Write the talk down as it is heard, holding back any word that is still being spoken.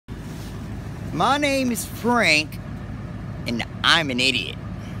My name is Frank, and I'm an idiot.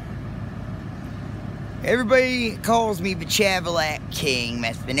 Everybody calls me the Cadillac King.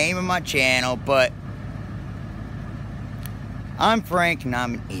 That's the name of my channel, but I'm Frank and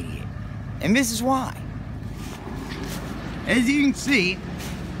I'm an idiot. And this is why. As you can see,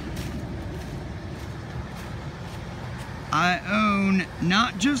 I own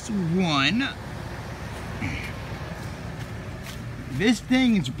not just one. This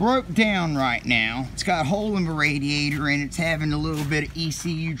thing is broke down right now. It's got a hole in the radiator and it's having a little bit of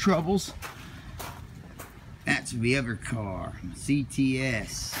ECU troubles. That's the other car,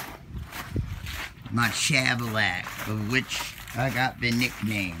 CTS. My Cadillac, of which I got the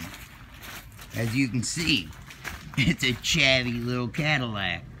nickname. As you can see, it's a chavvy little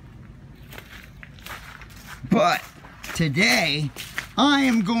Cadillac. But today, I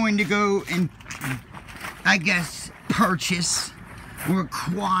am going to go and, I guess, purchase or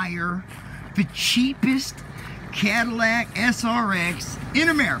acquire the cheapest Cadillac SRX in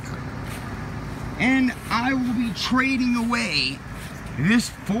America. And I will be trading away this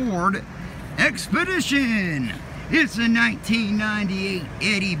Ford Expedition. It's a 1998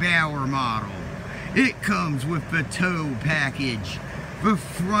 Eddie Bauer model. It comes with the tow package, the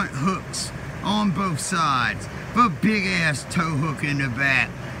front hooks on both sides, the big ass tow hook in the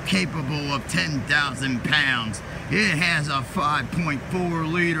back, capable of 10,000 pounds. It has a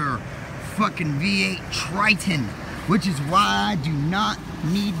 5.4 liter fucking V8 Triton, which is why I do not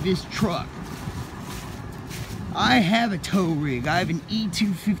need this truck. I have a tow rig. I have an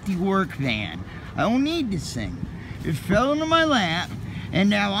E250 work van. I don't need this thing. It fell into my lap, and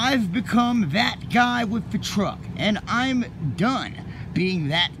now I've become that guy with the truck, and I'm done being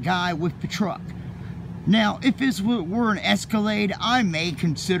that guy with the truck. Now, if this were an Escalade, I may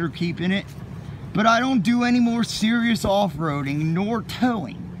consider keeping it, but I don't do any more serious off-roading nor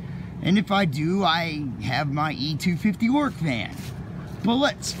towing. And if I do, I have my E250 work van. But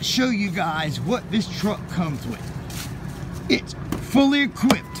let's show you guys what this truck comes with. It's fully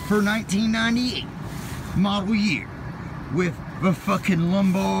equipped for 1998 model year with the fucking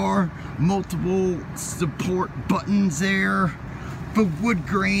lumbar, multiple support buttons there, the wood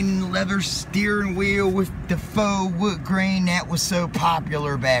grain leather steering wheel with the faux wood grain that was so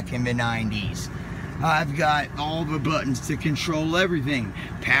popular back in the 90s. I've got all the buttons to control everything,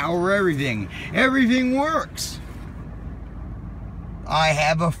 power everything. Everything works. I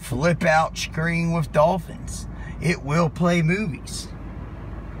have a flip out screen with dolphins. It will play movies.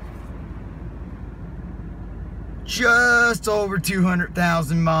 Just over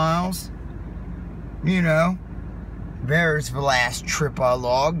 200,000 miles. You know, there's the last trip I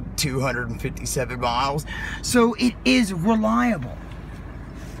logged, 257 miles. So it is reliable.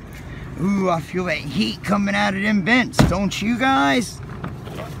 Ooh, I feel that heat coming out of them vents, don't you guys?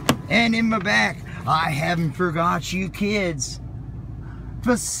 And in my back, I haven't forgot you kids.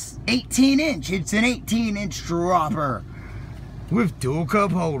 Plus 18 inch, it's an 18-inch dropper with dual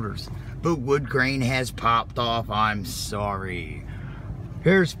cup holders. But wood grain has popped off, I'm sorry.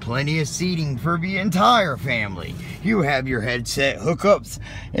 There's plenty of seating for the entire family. You have your headset hookups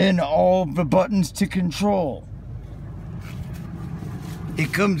and all the buttons to control.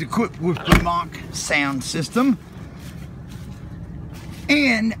 It comes equipped with the Mach sound system.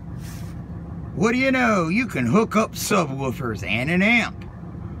 And what do you know? You can hook up subwoofers and an amp.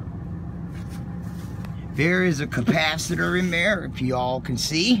 There is a capacitor in there, if you all can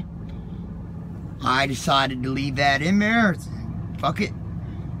see. I decided to leave that in there. Fuck it.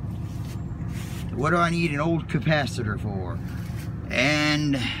 What do I need an old capacitor for?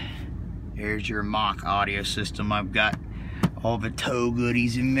 And there's your Mach audio system. I've got all the tow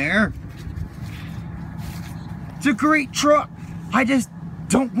goodies in there. It's a great truck. I just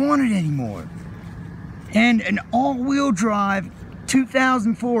don't want it anymore. And an all-wheel drive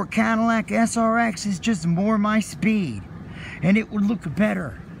 2004 Cadillac SRX is just more my speed, and it would look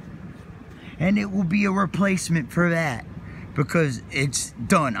better, and it will be a replacement for that because it's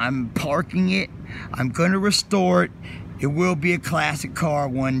done. I'm parking it, I'm gonna restore it. It will be a classic car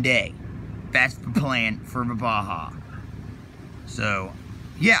one day. That's the plan for the Baja. So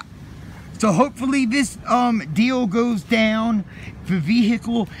yeah, so hopefully this deal goes down. The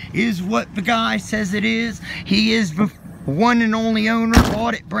vehicle is what the guy says it is. He is the one and only owner,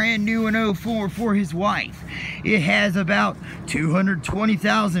 bought it brand new in 04 for his wife. It has about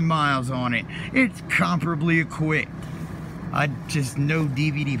 220,000 miles on it. It's comparably equipped. I just no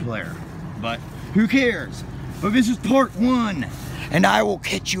DVD player, but who cares? But this is part 1, and I will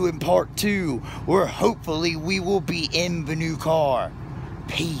catch you in part 2, where hopefully we will be in the new car.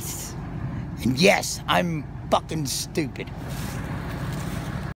 Peace. And yes, I'm fucking stupid.